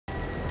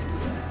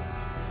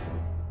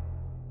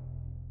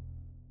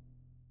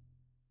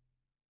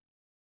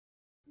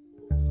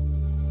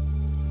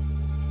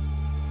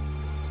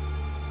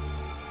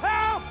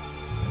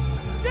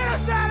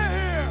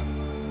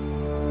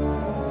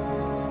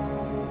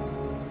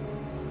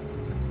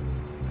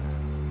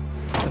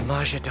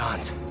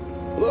Majadons.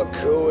 Look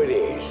who it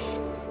is.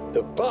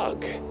 The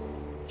Bug.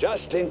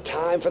 Just in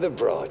time for the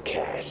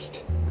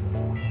broadcast.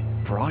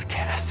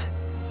 Broadcast?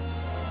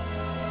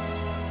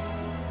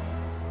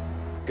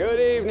 Good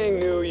evening,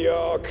 New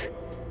York.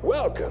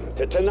 Welcome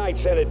to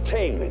tonight's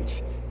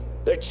entertainment.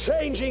 The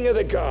Changing of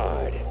the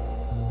Guard.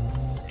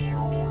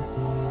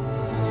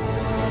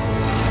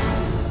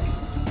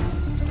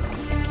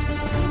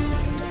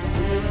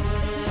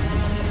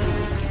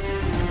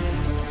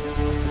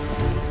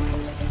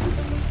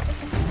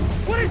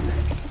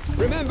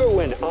 Remember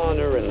when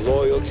honor and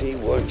loyalty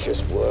weren't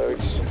just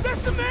words?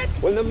 That's the man!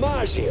 When the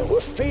Maggia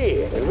were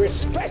feared and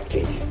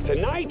respected?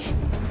 Tonight,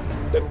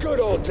 the good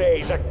old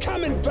days are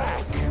coming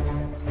back!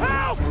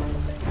 Help!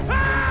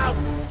 Help!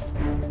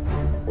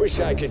 Wish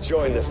I could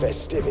join the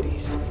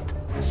festivities.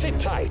 Sit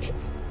tight.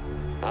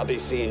 I'll be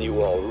seeing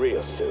you all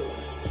real soon.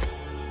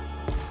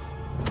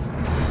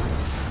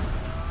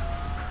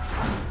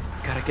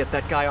 Gotta get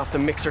that guy off the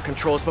mixer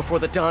controls before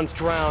the Dons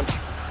drown.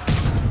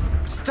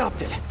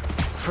 Stopped it.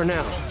 For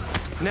now.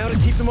 Now to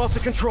keep them off the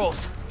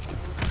controls.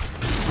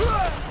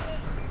 The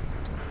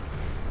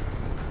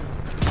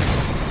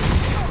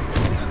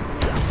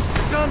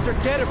Dons are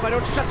dead if I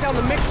don't shut down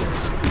the mixer.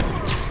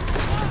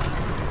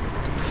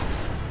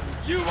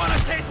 You wanna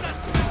taste the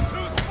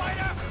tooth,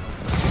 Spider?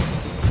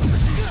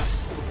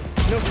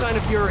 No sign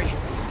of Yuri.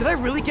 Did I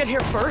really get here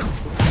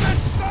first? Then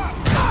stop!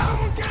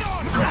 Someone get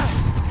on!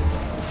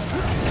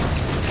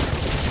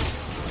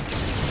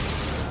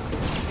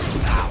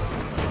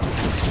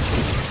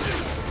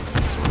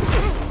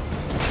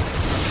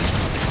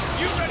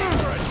 You ready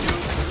for a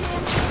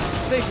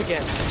nuke? Safe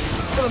again.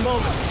 For the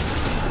moment.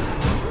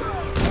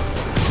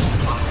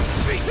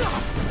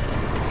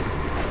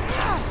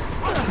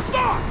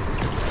 Fuck!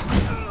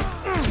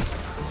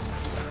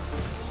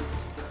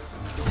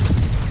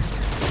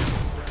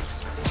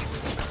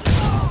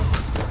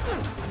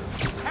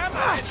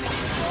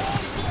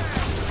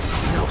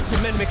 No,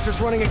 cement mixer's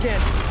running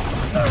again.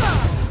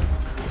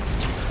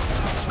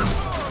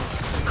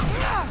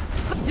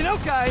 You know,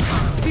 guys,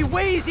 it'd be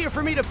way easier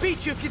for me to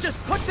beat you if you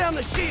just put down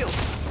the shield.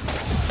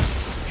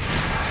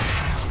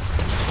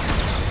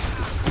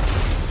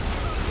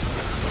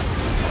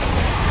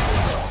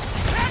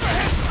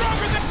 Hammerhead's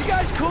stronger than You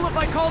guys cool if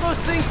I call those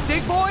things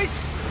dig boys?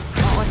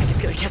 Oh, I think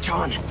it's gonna catch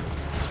on.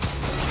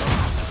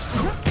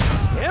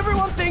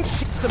 Everyone thinks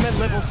cement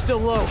level's still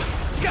low.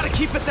 Gotta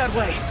keep it that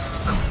way.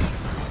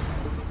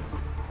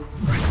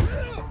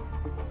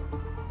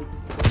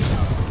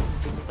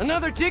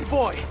 Another dig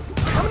boy.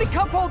 How many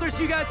cup holders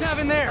do you guys have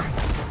in there?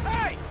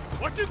 Hey!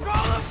 What you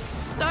call him?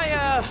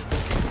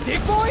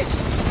 Dig boys?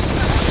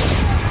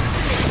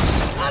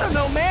 I don't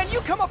know, man. You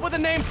come up with a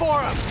name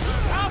for him.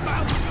 How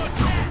about good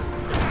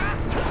cat?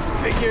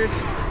 Figures.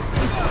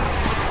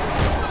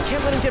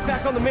 Can't let him get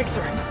back on the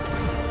mixer.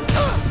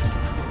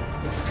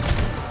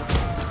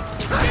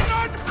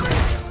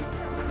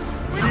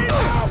 We need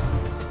help!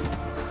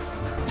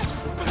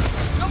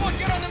 Someone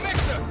get on the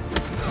mixer!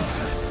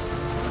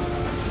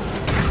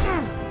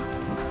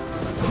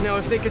 Now,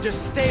 if they could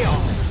just stay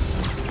off.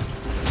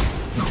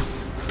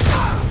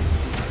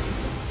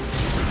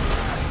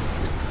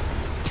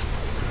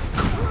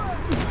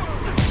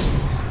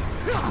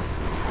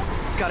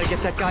 Gotta get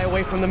that guy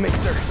away from the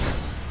mixer.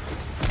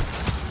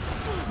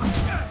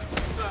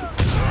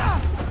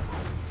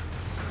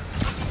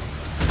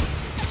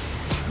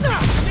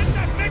 Get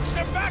that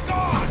mixer back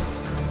on!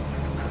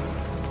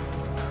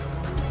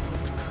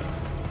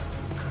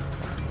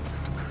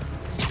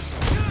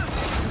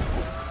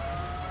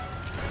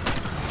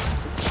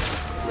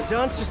 The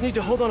Dons just need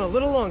to hold on a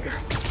little longer.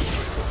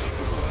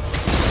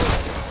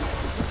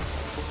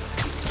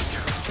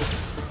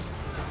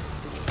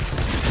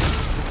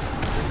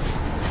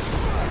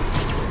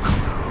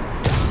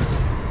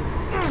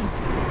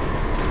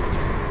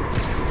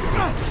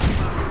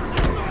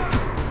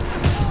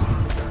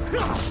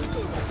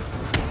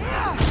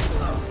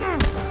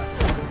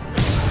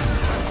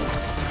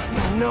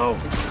 No!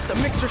 The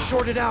mixer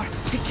shorted out.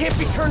 It can't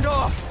be turned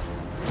off.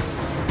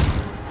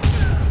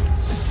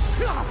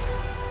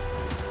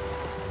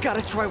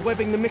 Gotta try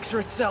webbing the mixer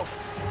itself.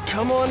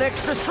 Come on,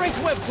 extra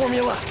strength web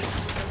formula!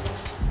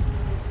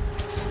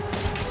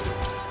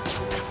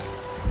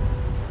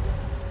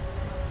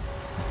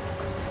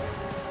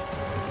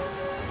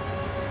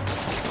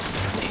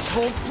 Please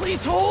hold,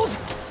 please hold!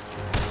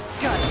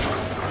 Got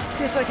it.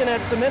 Guess I can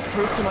add cement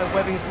proof to my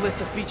webbing's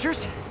list of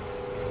features.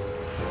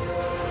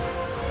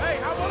 Hey,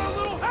 how about a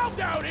little help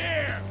down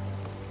here?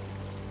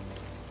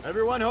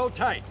 Everyone hold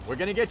tight. We're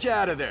gonna get you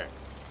out of there.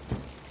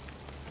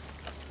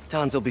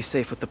 Dons will be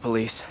safe with the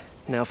police.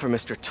 Now for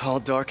Mr. Tall,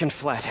 Dark, and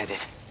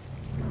Flat-Headed.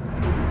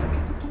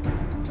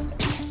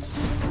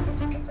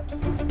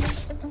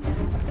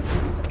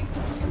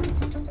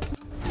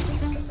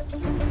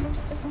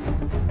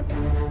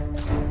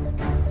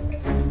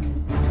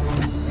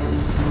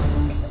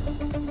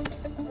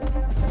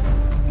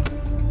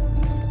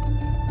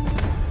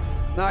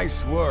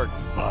 Nice work,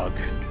 Bug.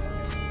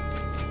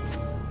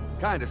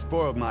 Kinda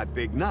spoiled my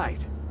big night,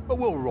 but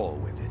we'll roll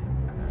with it.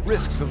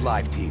 Risks of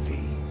live TV.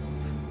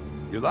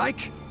 You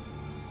like?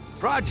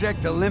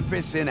 Project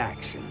Olympus in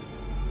action.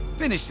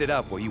 Finished it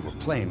up while you were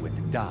playing with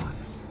the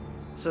Dons.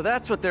 So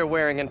that's what they're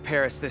wearing in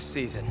Paris this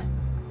season.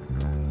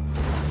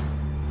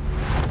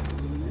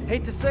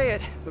 Hate to say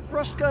it, but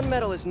brushed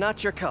gunmetal is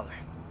not your color.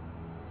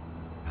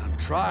 I'm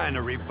trying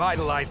to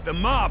revitalize the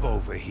mob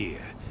over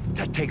here.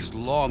 That takes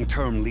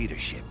long-term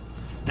leadership.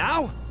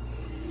 Now,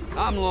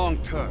 I'm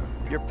long-term.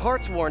 Your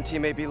parts warranty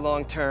may be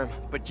long-term,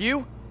 but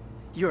you're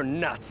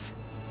nuts.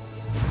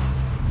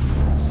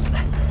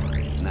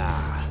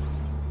 Nah.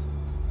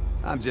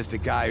 I'm just a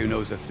guy who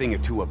knows a thing or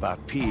two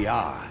about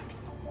PR.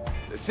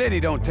 The city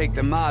don't take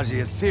the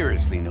Mafia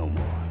seriously no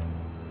more.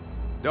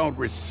 Don't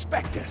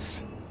respect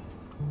us.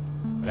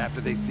 But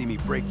after they see me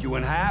break you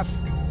in half,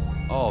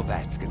 all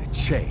that's gonna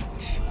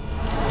change.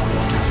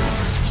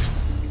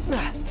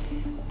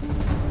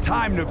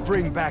 Time to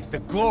bring back the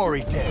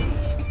glory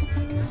days.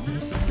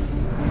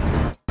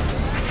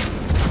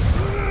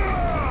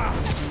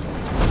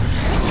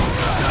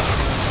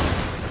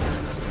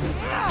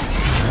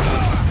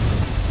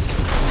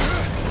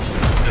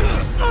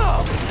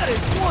 Oh, that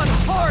is one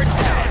hard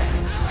head!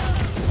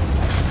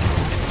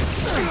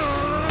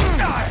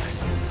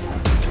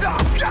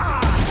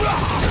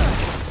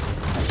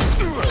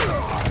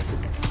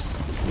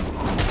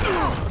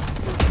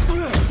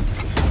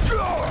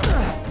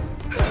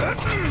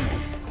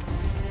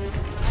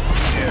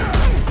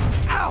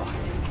 Ow!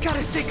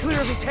 Gotta stay clear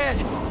of his head!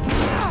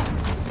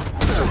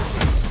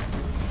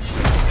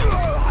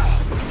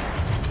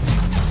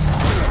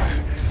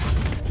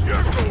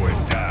 You're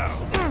going down!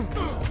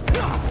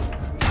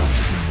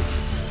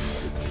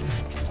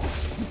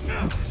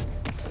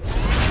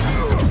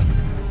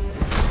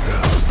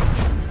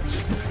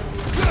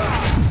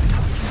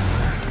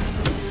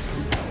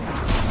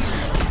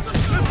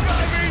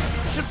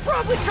 Should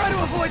probably try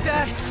to avoid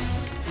that!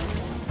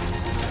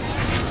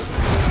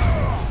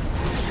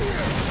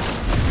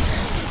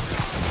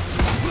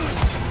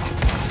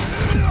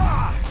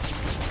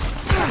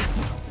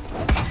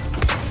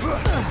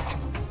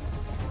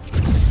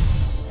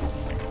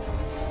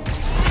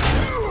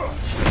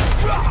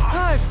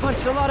 I've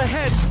punched a lot of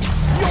heads!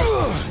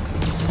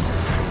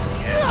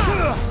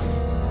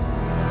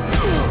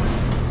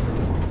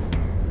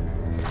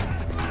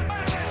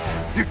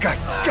 You got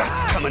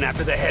guts coming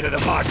after the head of the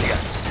Mafia!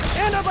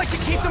 And I'd like to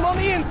keep them on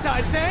the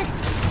inside, thanks!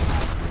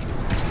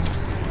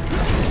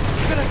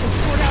 Bet I can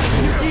sort out his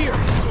new gear!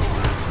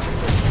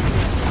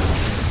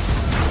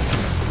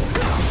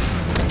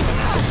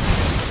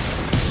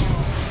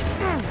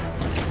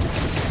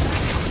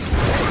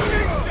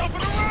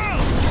 Jumping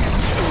around!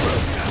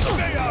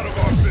 Stay out of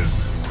our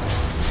business!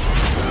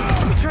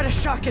 Let me try to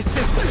shock his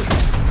system!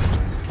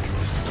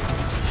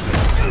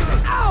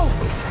 Ow!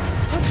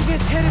 Punching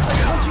his head is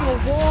like punching a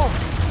wall,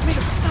 made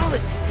of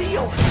solid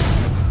steel!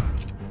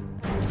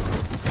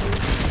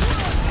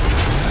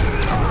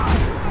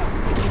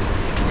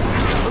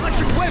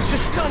 Electric web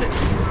should stun it!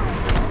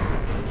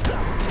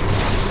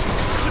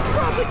 Should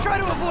probably try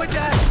to avoid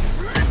that!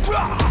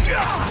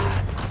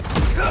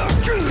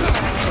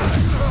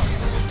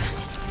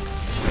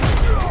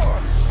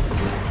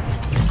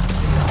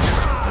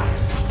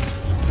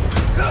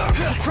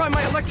 Should try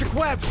my electric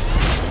web!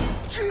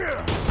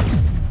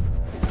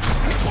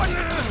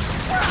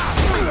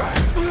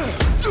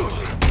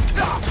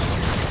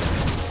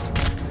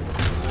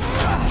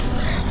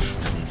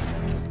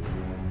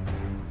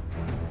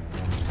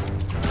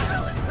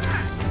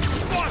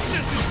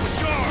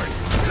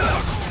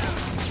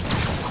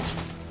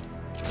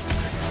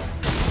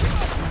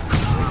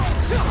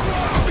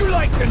 You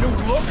like the new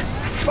look,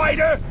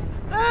 fighter?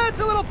 It's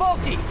a little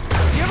bulky. You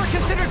ever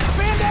considered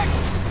spandex?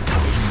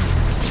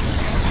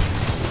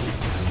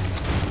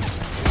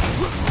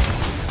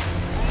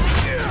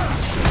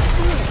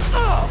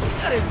 Oh,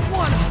 that is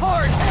one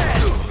hard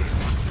head!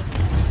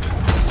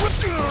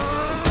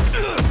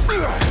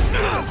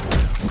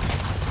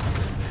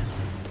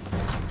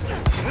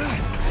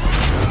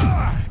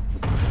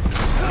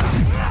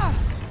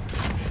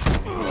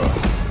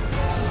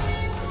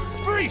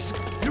 Freeze!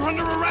 You're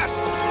under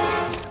arrest!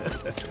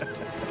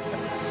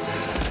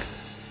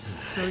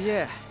 So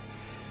yeah,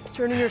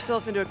 turning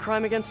yourself into a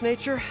crime against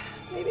nature,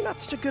 maybe not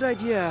such a good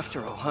idea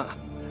after all, huh?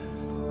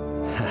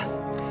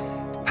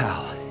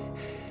 Pal,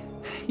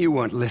 you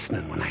weren't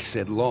listening when I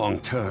said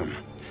long-term.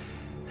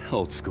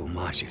 Old school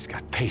Mafia's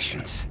got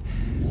patience.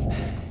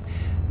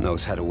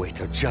 Knows how to wait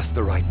till just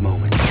the right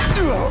moment.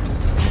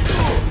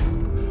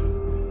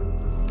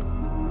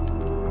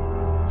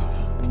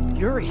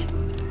 Yuri!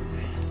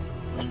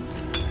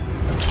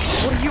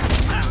 What are you...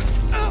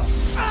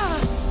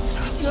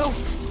 No!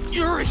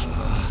 Yuri!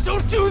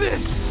 Don't do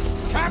this!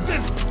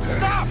 Captain!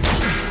 Stop!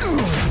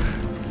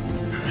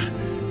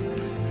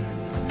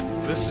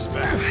 This is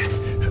bad.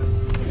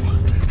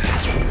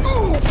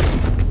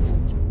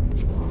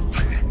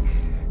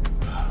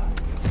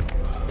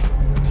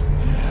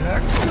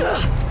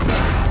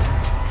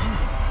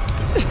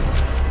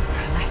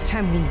 Last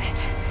time we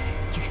met,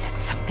 you said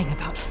something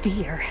about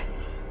fear.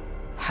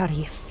 How do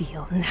you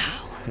feel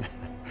now?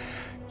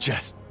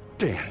 Just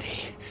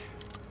dandy.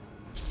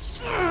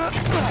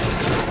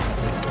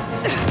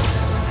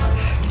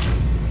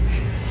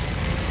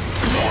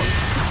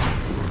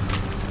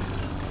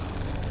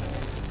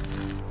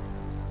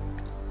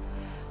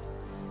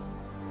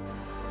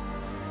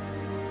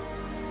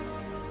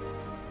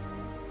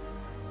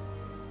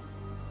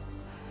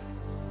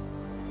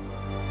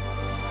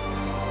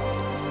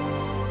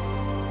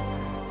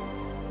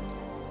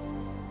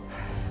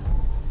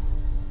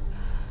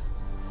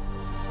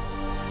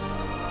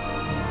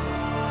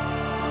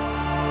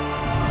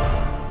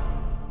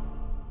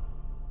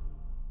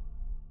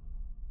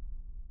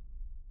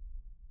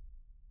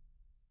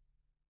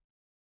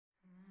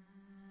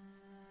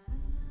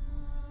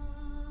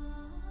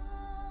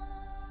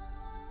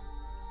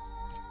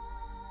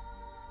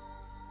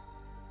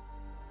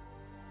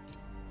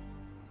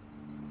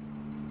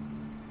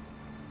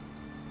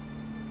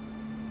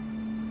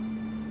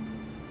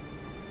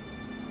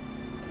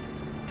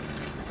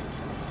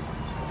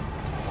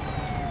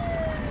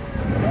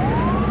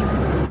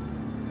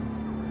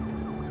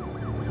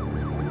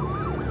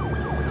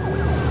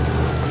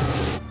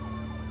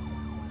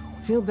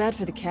 Feel bad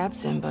for the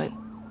captain, but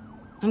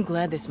I'm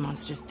glad this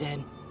monster's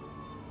dead.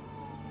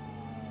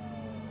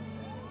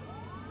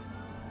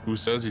 Who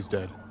says he's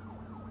dead?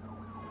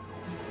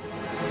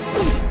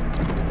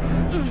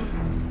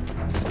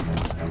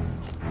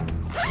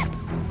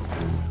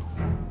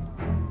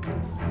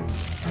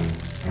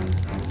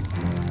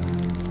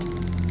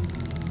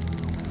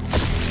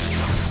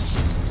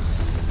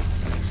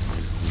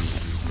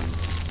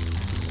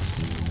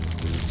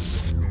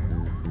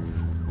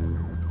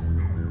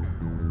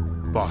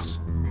 Boss.